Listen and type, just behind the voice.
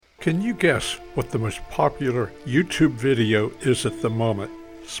Can you guess what the most popular YouTube video is at the moment?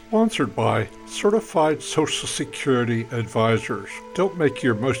 Sponsored by Certified Social Security Advisors. Don't make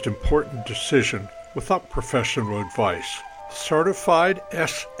your most important decision without professional advice.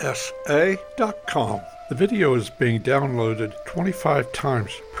 CertifiedSSA.com. The video is being downloaded 25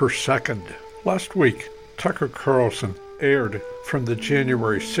 times per second. Last week, Tucker Carlson aired from the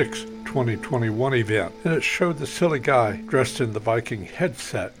January 6, 2021 event, and it showed the silly guy dressed in the Viking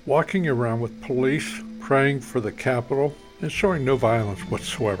headset, walking around with police, praying for the Capitol, and showing no violence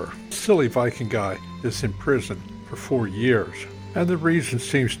whatsoever. The silly Viking guy is in prison for 4 years, and the reason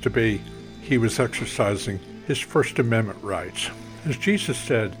seems to be he was exercising his First Amendment rights. As Jesus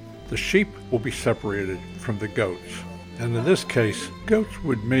said, the sheep will be separated from the goats. And in this case, goats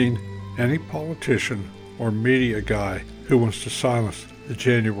would mean any politician or media guy who wants to silence the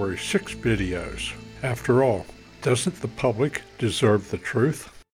January 6 videos. After all, doesn't the public deserve the truth?